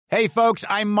Hey folks,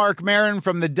 I'm Mark Maron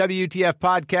from the WTF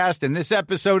Podcast, and this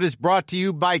episode is brought to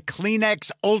you by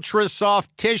Kleenex Ultra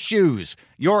Soft Tissues,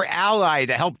 your ally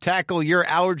to help tackle your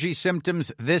allergy symptoms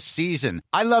this season.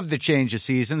 I love the change of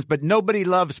seasons, but nobody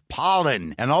loves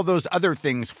pollen and all those other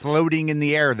things floating in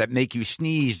the air that make you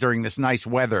sneeze during this nice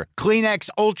weather. Kleenex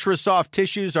Ultra Soft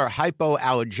Tissues are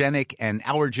hypoallergenic and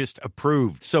allergist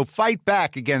approved, so fight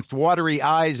back against watery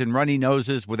eyes and runny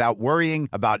noses without worrying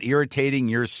about irritating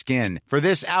your skin. For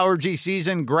this allergy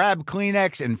season, grab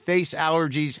Kleenex and face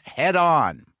allergies head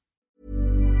on.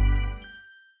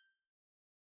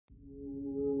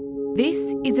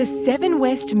 This is a Seven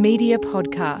West Media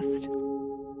podcast.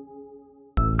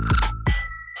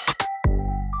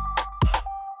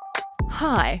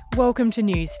 Hi, welcome to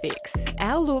Newsfix,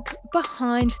 our look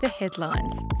behind the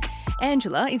headlines.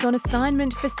 Angela is on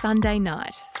assignment for Sunday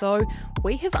night, so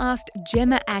we have asked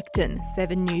Gemma Acton,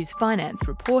 7 News finance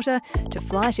reporter, to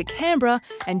fly to Canberra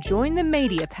and join the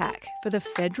media pack for the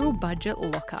federal budget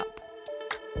lockup.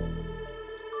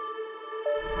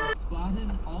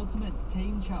 Spartan Ultimate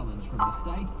Team Challenge from the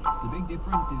state. The big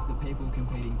difference is the people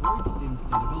competing groups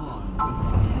instead of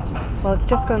alone. Well, it's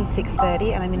just gone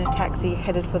 6:30 and I'm in a taxi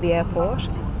headed for the airport.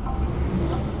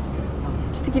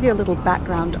 Just to give you a little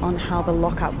background on how the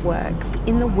lockup works,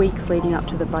 in the weeks leading up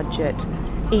to the budget,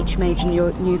 each major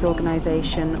news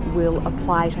organisation will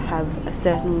apply to have a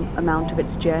certain amount of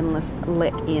its journalists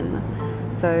let in.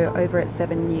 So over at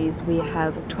 7 News we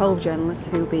have 12 journalists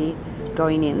who will be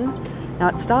going in. Now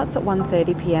it starts at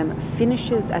 1:30pm,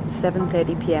 finishes at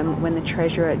 7:30pm when the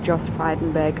Treasurer Joss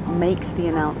Frydenberg makes the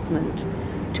announcement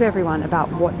to everyone about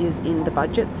what is in the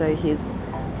budget, so his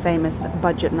famous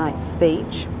budget night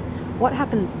speech. What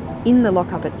happens in the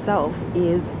lockup itself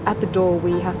is at the door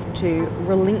we have to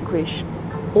relinquish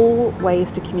all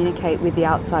ways to communicate with the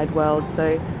outside world.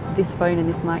 So this phone and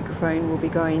this microphone will be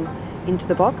going into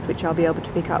the box, which I'll be able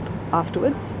to pick up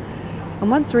afterwards.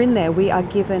 And once we're in there, we are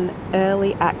given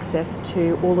early access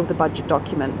to all of the budget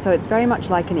documents. So it's very much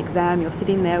like an exam. You're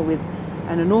sitting there with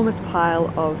an enormous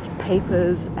pile of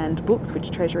papers and books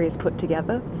which Treasury has put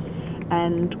together.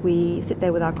 And we sit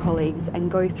there with our colleagues and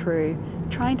go through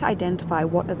trying to identify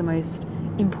what are the most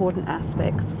important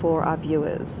aspects for our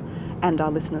viewers and our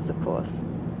listeners, of course.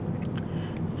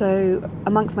 So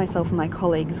amongst myself and my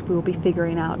colleagues, we'll be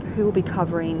figuring out who will be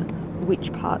covering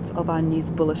which parts of our news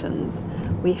bulletins.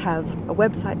 We have a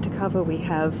website to cover, we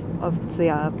have obviously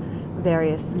our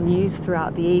various news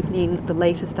throughout the evening, the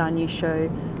latest our news show,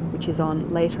 which is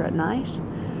on later at night,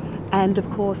 and of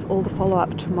course all the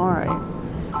follow-up tomorrow.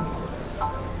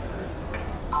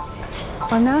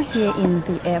 I'm now here in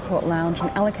the airport lounge and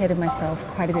allocated myself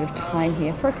quite a bit of time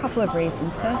here for a couple of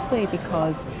reasons. Firstly,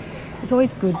 because it's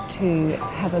always good to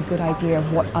have a good idea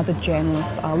of what other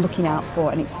journalists are looking out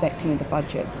for and expecting in the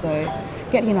budget. So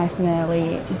get here nice and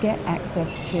early, get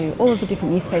access to all of the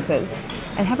different newspapers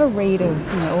and have a read of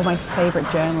all my favourite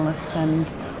journalists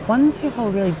and ones who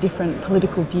hold really different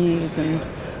political views, and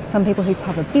some people who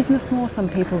cover business more, some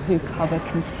people who cover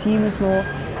consumers more,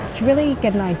 to really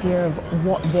get an idea of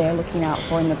what they're looking out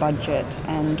for in the budget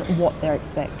and what they're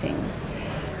expecting.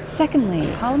 Secondly,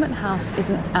 Parliament House is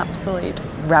an absolute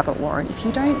rabbit warren. If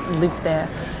you don't live there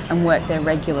and work there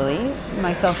regularly,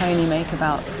 myself, I only make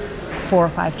about 4 or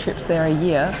 5 trips there a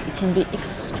year. It can be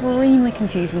extremely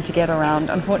confusing to get around.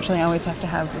 Unfortunately, I always have to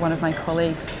have one of my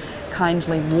colleagues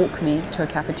kindly walk me to a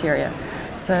cafeteria.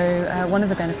 So one of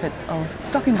the benefits of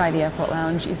stopping by the airport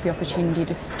lounge is the opportunity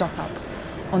to stock up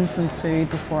on some food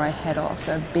before I head off.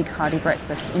 A big hearty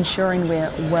breakfast. Ensuring we're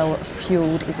well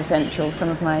fueled is essential. Some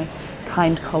of my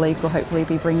kind colleagues will hopefully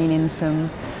be bringing in some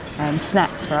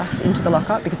snacks for us into the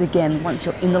lockup, because again, once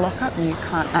you're in the lockup you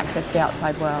can't access the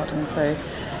outside world, and so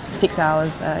 6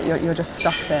 hours you're just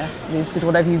stuck there with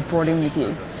whatever you've brought in with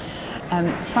you.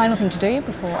 Final thing to do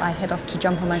before I head off to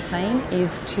jump on my plane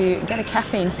is to get a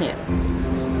caffeine hit.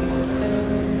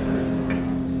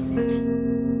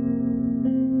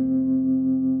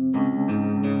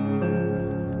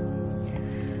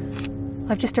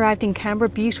 I've just arrived in Canberra,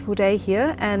 beautiful day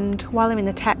here, and while I'm in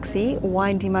the taxi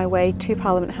winding my way to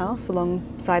Parliament House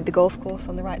alongside the golf course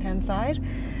on the right hand side,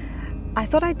 I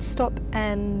thought I'd stop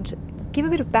and give a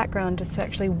bit of background as to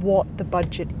actually what the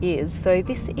budget is. So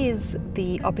this is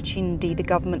the opportunity the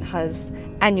government has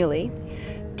annually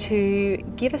to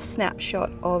give a snapshot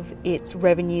of its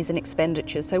revenues and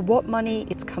expenditures. So what money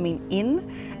it's coming in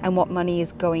and what money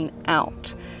is going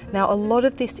out. Now, a lot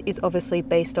of this is obviously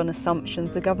based on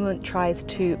assumptions. The government tries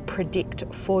to predict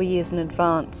 4 years in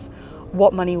advance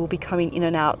what money will be coming in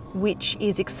and out, which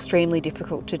is extremely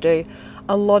difficult to do.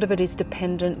 A lot of it is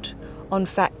dependent on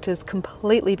factors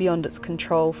completely beyond its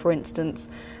control. For instance,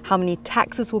 how many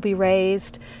taxes will be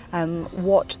raised,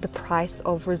 what the price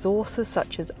of resources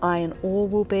such as iron ore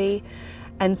will be.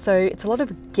 And so it's a lot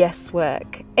of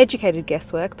guesswork, educated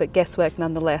guesswork, but guesswork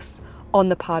nonetheless on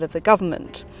the part of the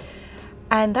government.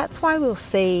 And that's why we'll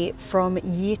see from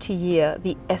year to year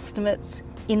the estimates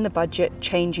in the budget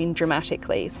changing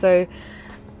dramatically. So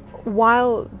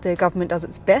while the government does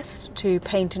its best to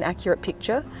paint an accurate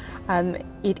picture,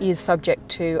 it is subject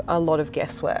to a lot of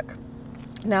guesswork.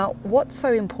 Now, what's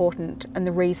so important, and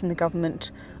the reason the government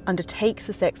undertakes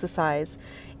this exercise,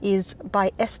 is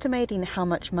by estimating how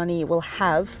much money it will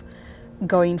have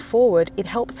going forward, it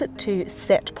helps it to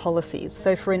set policies.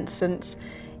 So for instance,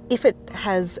 if it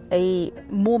has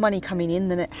more money coming in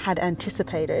than it had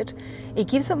anticipated, it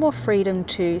gives it more freedom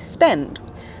to spend.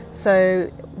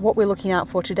 So what we're looking out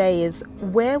for today is,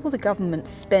 where will the government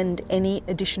spend any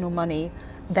additional money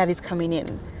that is coming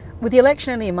in? With the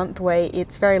election only a month away,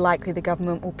 it's very likely the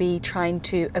government will be trying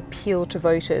to appeal to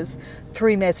voters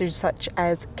through measures such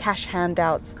as cash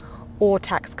handouts or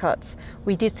tax cuts.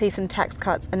 We did see some tax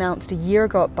cuts announced a year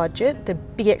ago at budget. The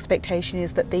big expectation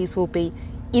is that these will be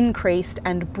increased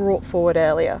and brought forward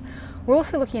earlier. We're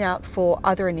also looking out for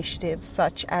other initiatives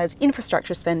such as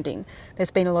infrastructure spending.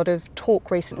 There's been a lot of talk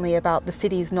recently about the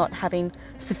cities not having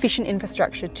sufficient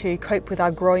infrastructure to cope with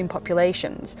our growing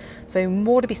populations. So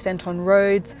more to be spent on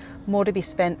roads, more to be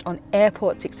spent on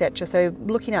airports, etc. So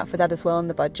looking out for that as well in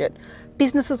the budget.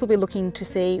 Businesses will be looking to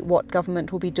see what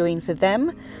government will be doing for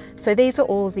them. So these are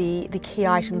all the key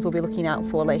items we'll be looking out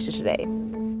for later today.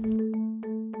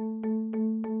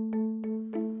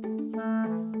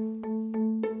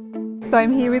 So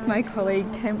I'm here with my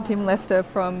colleague Tim Lester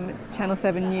from Channel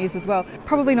 7 News as well.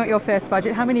 Probably not your first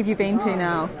budget. How many have you been to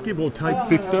now? Give or take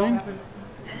 15.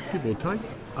 Give or take.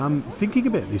 Thinking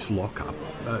about this lockup,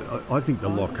 I think the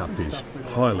lockup is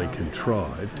highly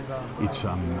contrived. It's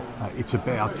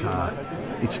about.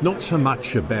 It's not so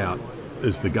much about,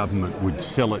 as the government would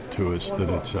sell it to us,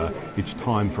 that it's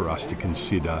time for us to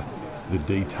consider the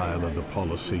detail of the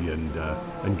policy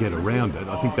and get around it.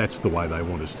 I think that's the way they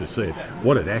want us to see it.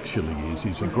 What it actually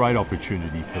is a great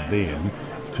opportunity for them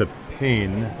to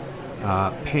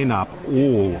pen up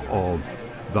all of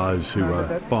those who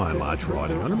are by and large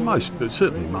writing on it,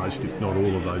 certainly most, if not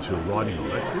all of those who are writing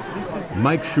on it,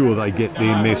 make sure they get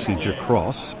their message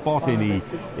across, spot any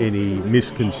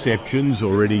misconceptions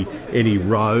or any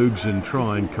rogues and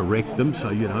try and correct them.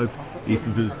 So, you know,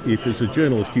 if as a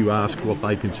journalist you ask what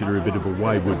they consider a bit of a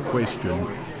wayward question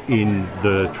in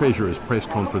the Treasurer's press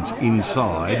conference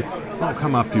inside, they'll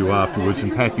come up to you afterwards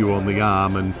and pat you on the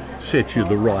arm and set you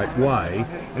the right way.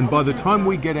 And by the time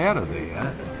we get out of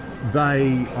there,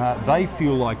 they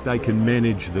feel like they can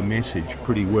manage the message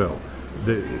pretty well.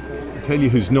 Tell you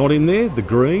who's not in there, the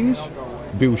Greens.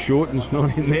 Bill Shorten's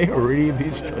not in there, or any of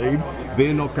his team.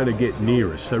 They're not going to get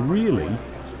near us. So really,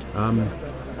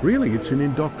 it's an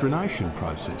indoctrination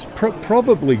process.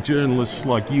 Probably journalists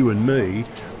like you and me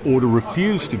ought to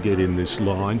refuse to get in this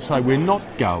line, say we're not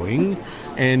going,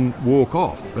 and walk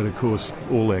off. But of course,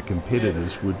 all our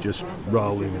competitors would just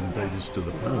roll in and beat us to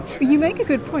the punch. You make a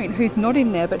good point. Who's not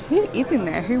in there, but who is in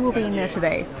there? Who will be in there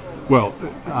today? Well,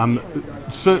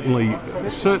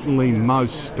 certainly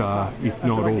most, if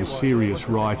not all, serious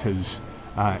writers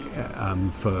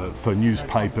for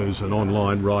newspapers and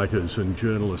online writers and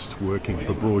journalists working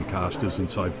for broadcasters and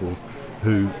so forth,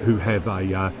 who have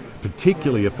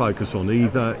particularly a focus on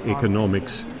either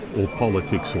economics or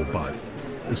politics or both.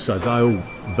 So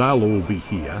they'll all be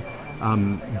here.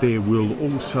 There will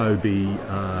also be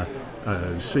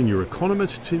senior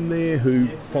economists in there who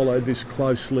follow this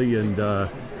closely and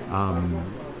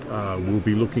will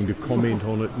be looking to comment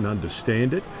on it and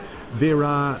understand it. There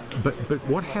are, but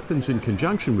what happens in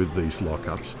conjunction with these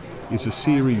lockups is a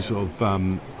series of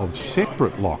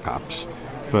separate lockups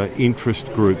for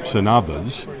interest groups and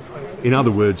others. In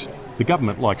other words, the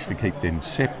government likes to keep them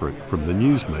separate from the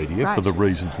news media for the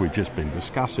reasons we've just been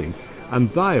discussing, and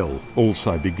they'll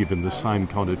also be given the same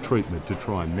kind of treatment to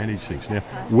try and manage things. Now,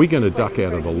 we're going to duck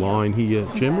out of the line here,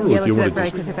 Gemma, or do you want to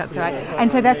very quick if that's right.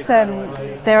 And so that's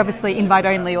they're obviously invite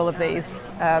only, all of these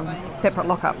separate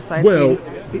lockups. Well,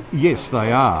 yes,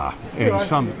 they are, and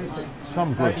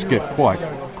some groups get quite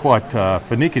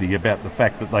finicky about the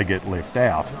fact that they get left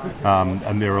out,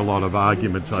 and there are a lot of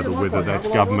arguments over whether that's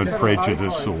government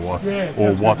prejudice or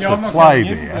what's at play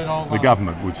there. The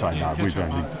government would say no, we've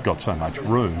only got so much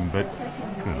room, but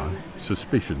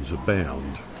suspicions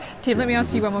abound. Tim, let me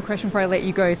ask you one more question before I let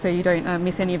you go so you don't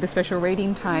miss any of the special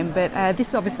reading time. But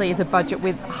this obviously is a budget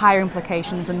with higher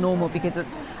implications than normal because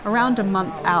it's around a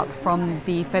month out from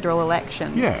the federal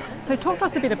election. Yeah. So talk to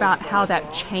us a bit about how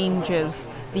that changes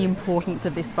the importance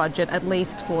of this budget, at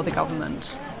least for the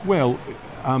government. Well,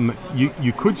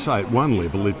 you could say at one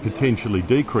level it potentially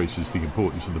decreases the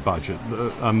importance of the budget.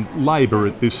 Labor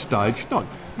at this stage,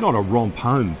 not a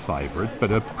romp-home favourite,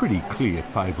 but a pretty clear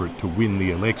favourite to win the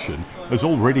election, has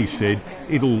already said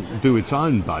it'll do its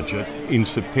own budget in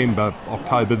September,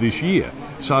 October this year.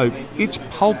 So it's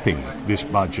pulping this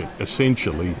budget,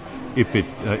 essentially, if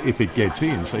it gets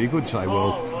in. So you could say,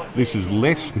 well, this is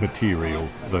less material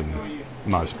than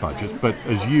most budgets, but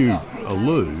as you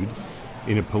allude,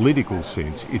 in a political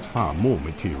sense, it's far more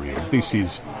material. This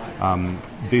is,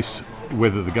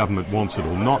 whether the government wants it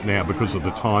or not now, because of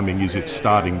the timing, is its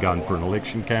starting gun for an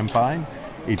election campaign.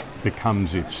 It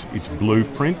becomes its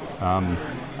blueprint.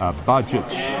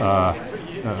 Budgets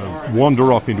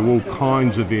wander off into all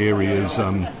kinds of areas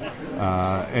and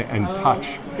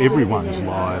touch everyone's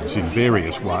lives in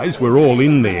various ways. We're all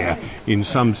in there in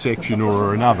some section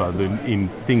or another in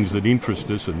things that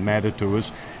interest us and matter to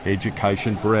us,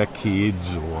 education for our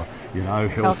kids or,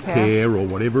 healthcare or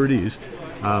whatever it is.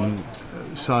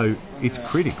 So it's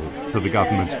critical to the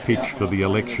government's pitch for the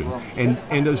election.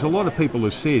 And as a lot of people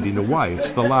have said, in a way,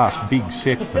 it's the last big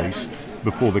set piece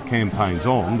before the campaign's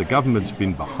on. The government's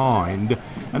been behind,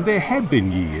 and there have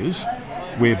been years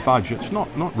where budgets, not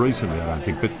recently I don't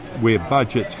think, but where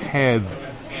budgets have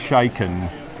shaken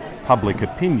public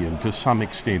opinion to some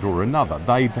extent or another.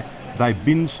 They've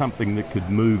been something that could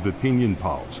move opinion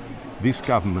polls. This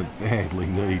government badly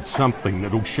needs something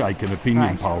that'll shake an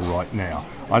opinion poll right now.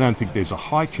 I don't think there's a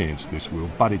high chance this will,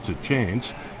 but it's a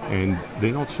chance, and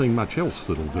they're not seeing much else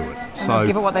that'll do it. So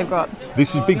give it what they've got.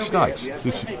 This is big stakes.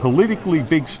 This is politically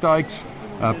big stakes.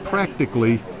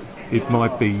 Practically, it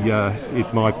might be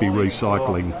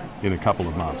recycling in a couple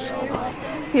of months.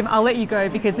 Tim, I'll let you go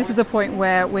because this is the point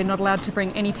where we're not allowed to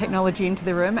bring any technology into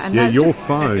the room. And your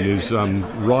phone is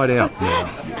right out now.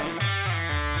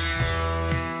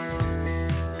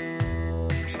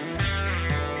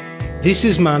 This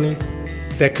is money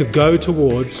that could go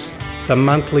towards the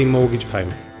monthly mortgage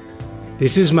payment.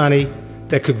 This is money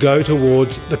that could go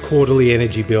towards the quarterly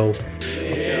energy bill.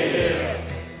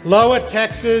 Lower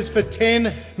taxes for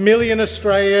 10 million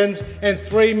Australians and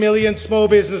 3 million small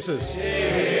businesses.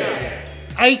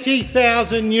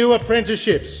 80,000 new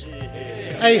apprenticeships.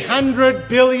 $100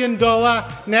 billion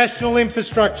national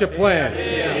infrastructure plan.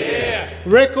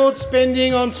 Record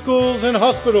spending on schools and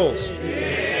hospitals.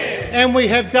 And we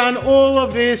have done all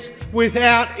of this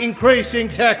without increasing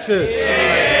taxes.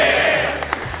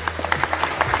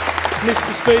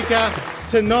 Mr. Speaker,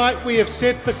 tonight we have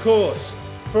set the course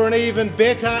for an even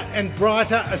better and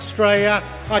brighter Australia.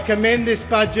 I commend this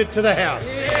budget to the House.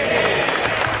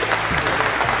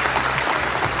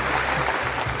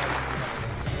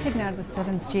 Heading out of the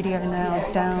 7 studio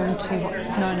now down to what's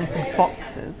known as the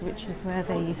boxes, which is where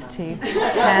they used to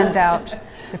hand out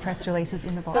the press releases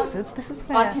in the boxes. This is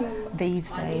where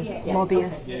these days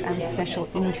lobbyists and special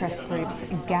interest groups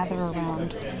gather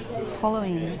around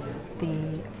following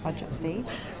the budget speech.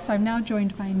 So I'm now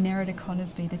joined by Nerida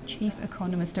Conisbee, the Chief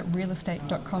Economist at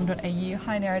realestate.com.au.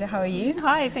 Hi Nerida, how are you?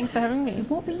 Hi, thanks for having me.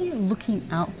 What were you looking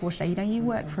out for today? You know, you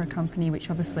work for a company which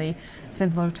obviously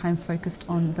spends a lot of time focused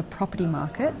on the property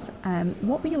markets.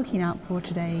 What were you looking out for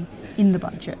today in the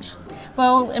budget?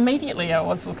 Well, immediately I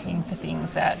was looking for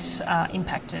things that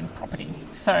impacted property.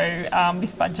 So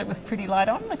this budget was pretty light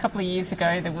on. A couple of years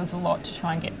ago there was a lot to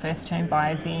try and get first-time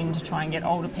buyers in, to try and get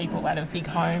older people out of big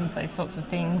homes, those sorts of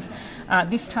things.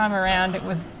 This time around it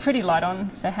was pretty light on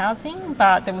for housing,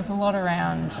 but there was a lot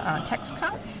around tax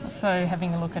cuts. So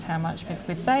having a look at how much people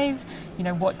could save, you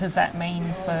know, what does that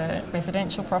mean for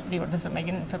residential property, what does it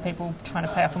mean for people trying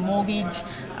to pay off a mortgage,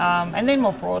 and then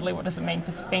more broadly, what does it mean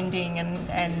for spending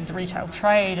and retail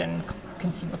trade and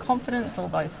consumer confidence, all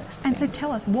those sorts of things. And so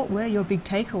tell us, what were your big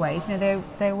takeaways? You know,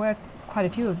 there were quite a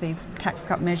few of these tax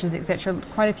cut measures, etc.,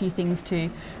 quite a few things to,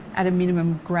 at a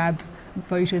minimum, grab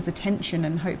voters' attention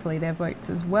and hopefully their votes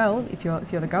as well, if you're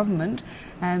the government.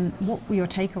 What were your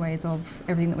takeaways of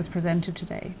everything that was presented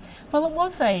today? Well, it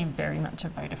was very much a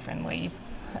voter-friendly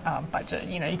budget.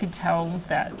 You know, you could tell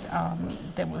that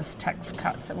there was tax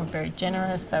cuts that were very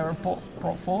generous. They were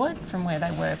brought forward from where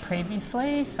they were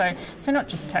previously. So not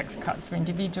just tax cuts for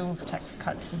individuals, tax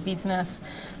cuts for business,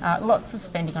 lots of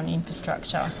spending on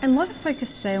infrastructure. And a lot of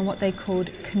focus today on what they called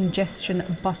congestion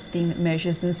busting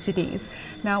measures in cities.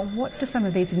 Now, what do some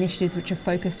of these initiatives which are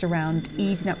focused around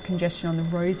easing up congestion on the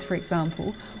roads, for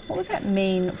example, what would that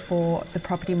mean for the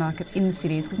property markets in the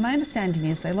cities? Because my understanding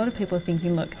is that a lot of people are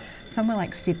thinking, look, somewhere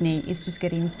like Sydney is just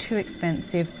getting too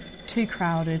expensive, too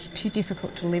crowded, too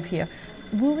difficult to live here.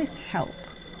 Will this help?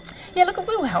 Yeah, look, it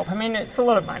will help. I mean, it's a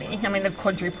lot of money. I mean, they've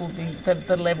quadrupled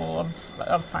the level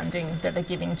of funding that they're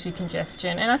giving to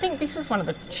congestion. And I think this is one of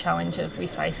the challenges we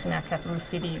face in our capital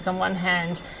cities. On one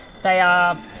hand, they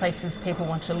are places people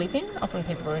want to live in. Often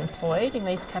people are employed in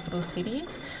these capital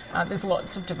cities. There's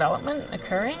lots of development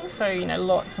occurring, so, you know,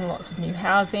 lots and lots of new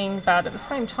housing. But at the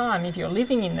same time, if you're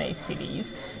living in these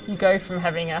cities, you go from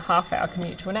having a half-hour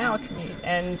commute to an hour commute,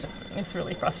 and it's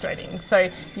really frustrating. So,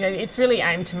 you know, it's really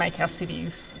aimed to make our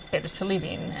cities better to live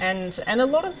in, and a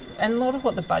lot of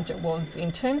what the budget was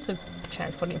in terms of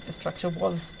transport infrastructure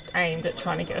was aimed at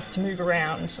trying to get us to move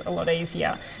around a lot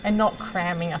easier and not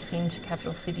cramming us into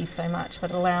capital cities so much,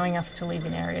 but allowing us to live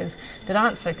in areas that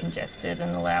aren't so congested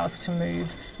and allow us to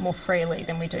move more freely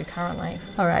than we do currently.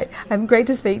 All right, great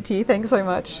to speak to you. Thanks so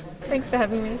much. Thanks for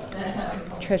having me.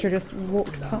 Treasurer just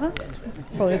walked past,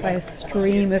 followed by a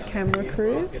stream of camera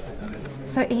crews.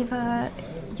 So Eva,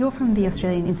 you're from the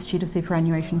Australian Institute of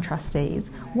Superannuation Trustees.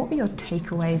 What were your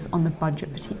takeaways on the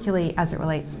budget, particularly as it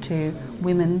relates to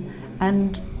women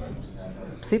and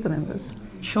super members?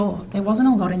 Sure, there wasn't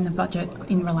a lot in the budget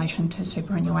in relation to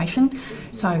superannuation,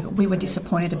 so we were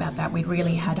disappointed about that. We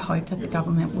really had hoped that the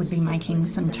government would be making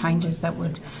some changes that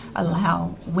would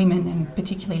allow women, and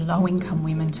particularly low-income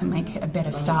women, to make a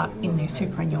better start in their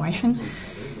superannuation.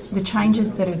 The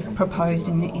changes that are proposed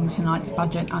in tonight's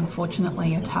budget,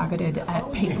 unfortunately, are targeted at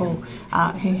people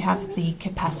who have the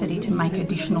capacity to make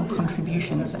additional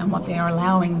contributions, and what they are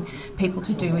allowing people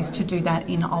to do is to do that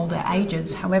in older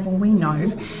ages. However, we know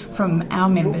from our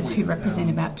members, who represent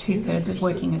about 2/3 of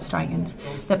working Australians,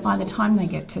 that by the time they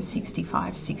get to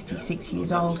 65, 66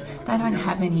 years old, they don't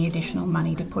have any additional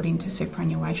money to put into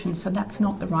superannuation, so that's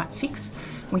not the right fix.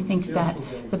 We think that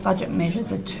the budget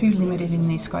measures are too limited in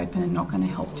their scope and are not going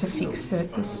to help to fix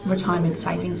this retirement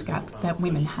savings gap that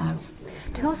women have.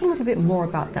 Tell us a little bit more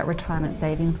about that retirement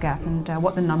savings gap and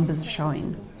what the numbers are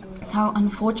showing. So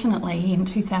unfortunately, in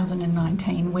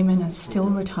 2019, women are still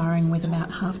retiring with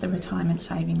about half the retirement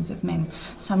savings of men.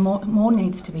 So more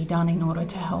needs to be done in order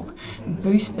to help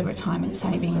boost the retirement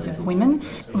savings of women.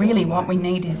 Really what we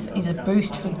need is a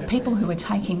boost for people who are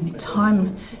taking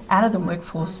time out of the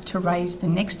workforce to raise the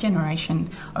next generation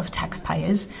of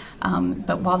taxpayers,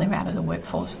 but while they're out of the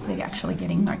workforce, they're actually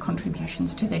getting no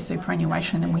contributions to their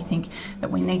superannuation, and we think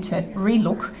that we need to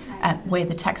relook at where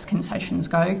the tax concessions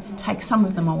go, take some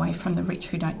of them away from the rich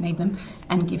who don't need them,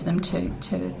 and give them to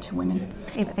women.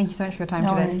 Eva, thank you so much for your time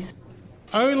No today. worries.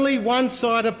 Only one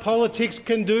side of politics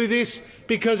can do this,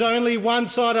 because only one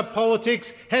side of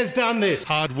politics has done this.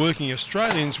 Hard-working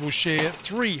Australians will share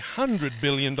 $300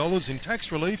 billion in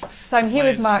tax relief. So I'm here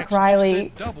with Land Mark tax Riley,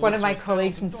 offset double one of to my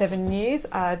colleagues from 7 $1,000.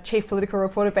 News, chief political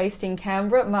reporter based in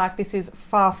Canberra. Mark, this is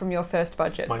far from your first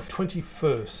budget. My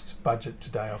 21st budget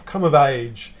today. I've come of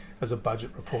age as a budget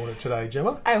reporter today,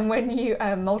 Gemma. And when you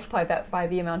multiply that by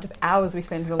the amount of hours we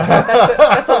spend in the lab,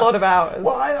 that's a lot of hours.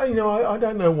 Well, I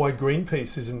don't know why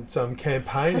Greenpeace isn't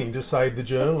campaigning to save the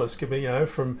journalists,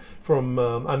 from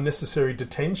unnecessary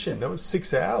detention. That was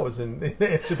 6 hours in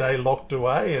there today, locked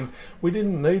away, and we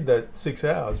didn't need that 6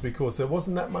 hours because there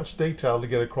wasn't that much detail to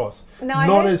get across.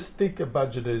 Not as thick a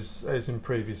budget as in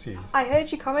previous years. I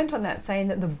heard you comment on that, saying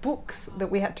that the books that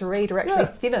we had to read are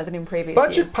actually thinner than in previous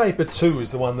Budget years. paper 2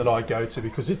 is the one that I go to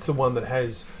because it's the one that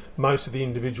has most of the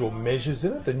individual measures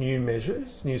in it, the new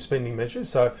measures, new spending measures.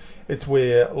 So it's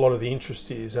where a lot of the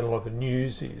interest is and a lot of the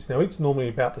news is. Now, it's normally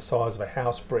about the size of a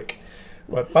house brick.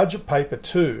 But budget paper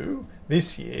 2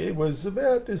 this year was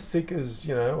about as thick as,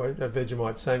 a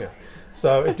Vegemite Sanger.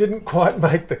 So it didn't quite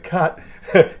make the cut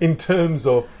in terms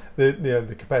of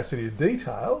the capacity of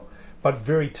detail, but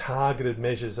very targeted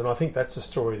measures. And I think that's the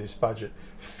story of this budget.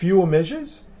 Fewer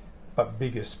measures, but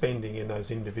bigger spending in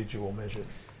those individual measures.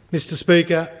 Mr.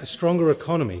 Speaker, a stronger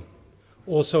economy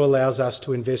also allows us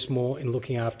to invest more in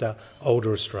looking after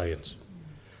older Australians.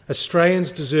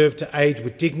 Australians deserve to age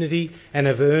with dignity and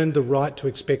have earned the right to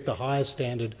expect the highest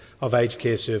standard of aged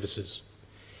care services.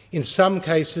 In some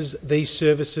cases, these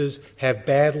services have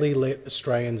badly let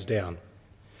Australians down.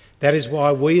 That is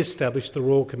why we established the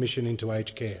Royal Commission into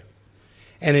Aged Care.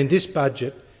 And in this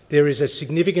budget, there is a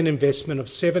significant investment of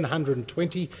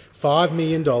 $725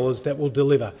 million that will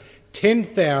deliver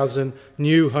 10,000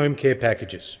 new home care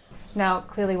packages. Now,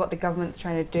 clearly what the government's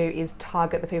trying to do is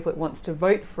target the people it wants to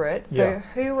vote for it. So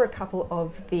who were a couple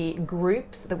of the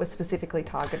groups that were specifically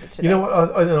targeted today? You know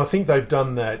what, I think they've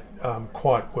done that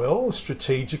quite well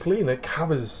strategically, and it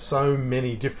covers so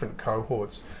many different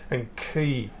cohorts and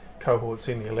key cohorts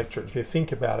in the electorate. If you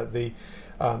think about it,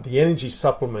 the energy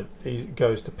supplement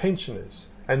goes to pensioners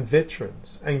and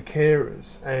veterans and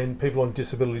carers and people on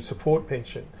disability support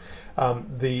pension.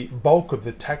 The bulk of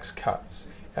the tax cuts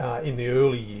in the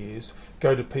early years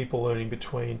go to people earning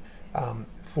between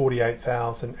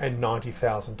 $48,000 and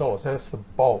 $90,000. That's the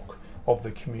bulk of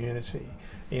the community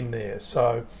in there.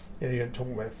 So you're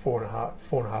talking about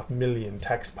 4.5 million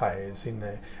taxpayers in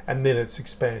there, and then it's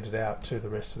expanded out to the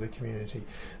rest of the community.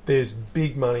 There's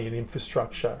big money in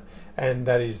infrastructure, and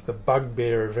that is the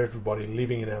bugbear of everybody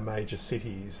living in our major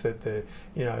cities.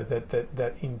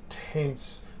 That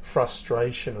intense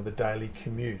frustration of the daily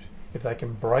commute. If they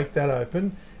can break that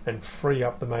open and free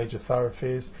up the major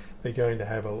thoroughfares, they're going to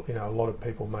have a lot of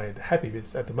people made happy.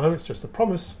 But at the moment, it's just a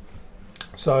promise.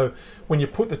 So when you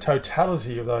put the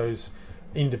totality of those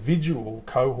individual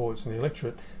cohorts in the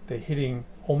electorate, they're hitting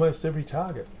almost every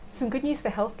target. Some good news for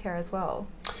healthcare as well.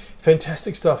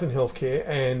 Fantastic stuff in healthcare,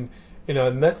 and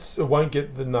and it won't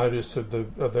get the notice of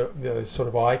the sort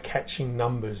of eye-catching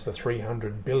numbers, the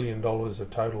 $300 billion of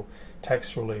total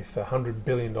tax relief, the $100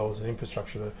 billion in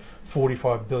infrastructure, the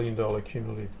 $45 billion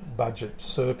cumulative budget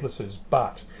surpluses,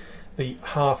 but the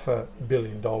 $500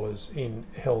 million in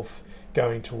health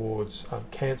going towards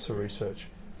cancer research.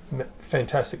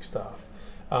 Fantastic stuff.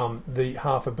 The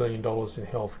 $500 million in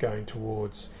health going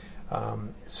towards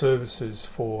services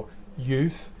for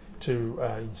youth, to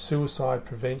suicide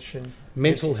prevention,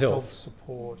 mental health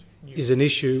support is an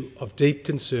issue of deep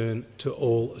concern to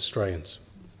all Australians.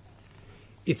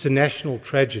 It's a national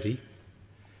tragedy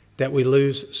that we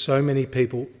lose so many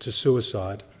people to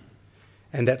suicide,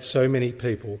 and that so many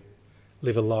people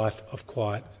live a life of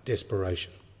quiet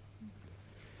desperation.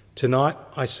 Tonight,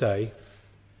 I say,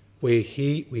 we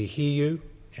hear you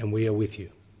and we are with you.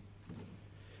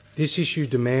 This issue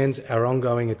demands our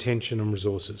ongoing attention and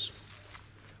resources.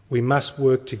 We must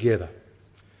work together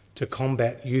to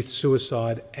combat youth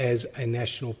suicide as a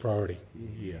national priority.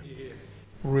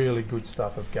 Really good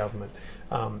stuff of government.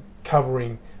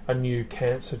 Covering a new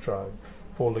cancer drug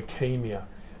for leukaemia,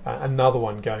 another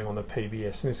one going on the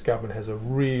PBS. And this government has a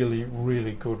really,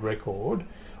 really good record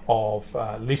of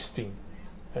listing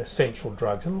essential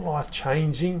drugs and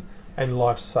life-changing and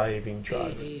life-saving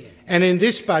drugs. And in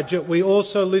this budget, we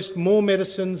also list more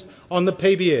medicines on the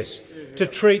PBS to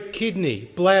treat kidney,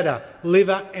 bladder,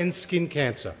 liver and skin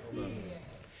cancer.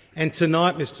 And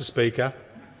tonight, Mr Speaker,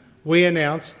 we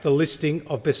announced the listing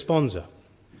of Besponsa,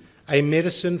 a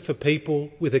medicine for people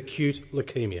with acute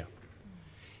leukaemia.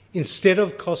 Instead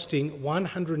of costing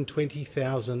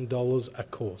 $120,000 a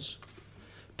course,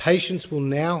 patients will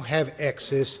now have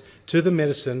access to the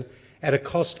medicine at a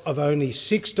cost of only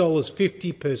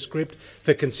 $6.50 per script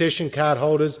for concession card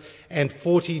holders and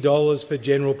 $40 for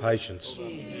general patients.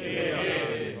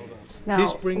 Now,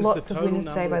 this brings lots the of total winners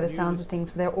today by the number of sounds of things,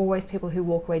 but there are always people who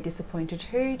walk away disappointed.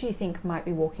 Who do you think might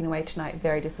be walking away tonight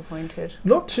very disappointed?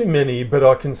 Not too many, but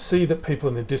I can see that people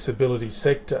in the disability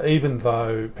sector, even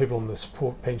though people on the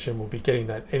support pension will be getting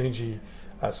that energy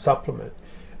supplement,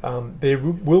 there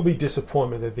will be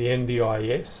disappointment that the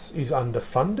NDIS is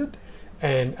underfunded,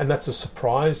 and that's a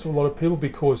surprise to a lot of people,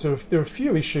 because there are a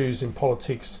few issues in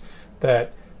politics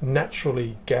that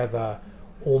naturally gather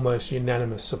almost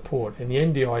unanimous support, and the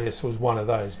NDIS was one of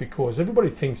those, because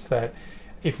everybody thinks that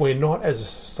if we're not as a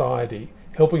society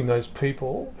helping those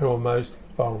people who are most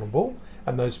vulnerable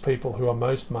and those people who are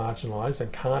most marginalised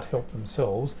and can't help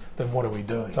themselves, then what are we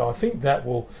doing? So I think that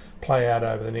will play out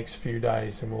over the next few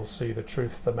days, and we'll see the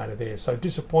truth of the matter there. So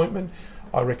disappointment,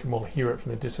 I reckon we'll hear it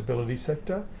from the disability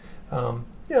sector.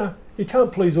 You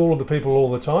can't please all of the people all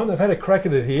the time. They've had a crack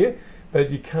at it here, but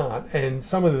you can't. And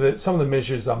some of the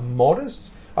measures are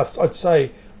modest. I'd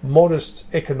say modest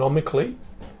economically,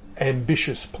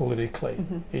 ambitious politically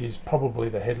is probably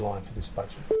the headline for this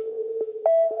budget.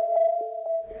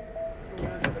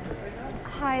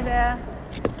 Hi there.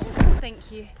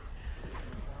 Thank you.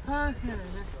 Okay,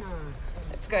 let's go.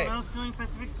 Let's go. Where else going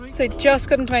Pacific Suite? So just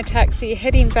got into my taxi,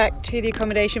 heading back to the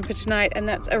accommodation for tonight, and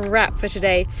that's a wrap for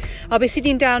today. I'll be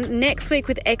sitting down next week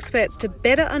with experts to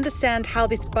better understand how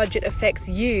this budget affects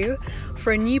you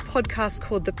for a new podcast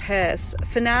called The Purse.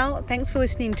 For now, thanks for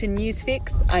listening to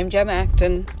Newsfix. I'm Gemma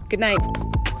Acton. Good night.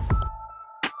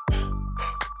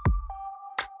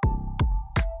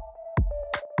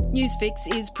 Newsfix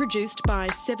is produced by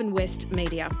Seven West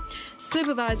Media.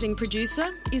 Supervising producer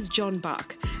is John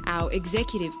Buck. Our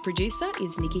executive producer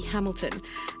is Nikki Hamilton.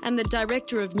 And the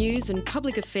Director of News and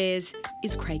Public Affairs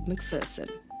is Craig McPherson.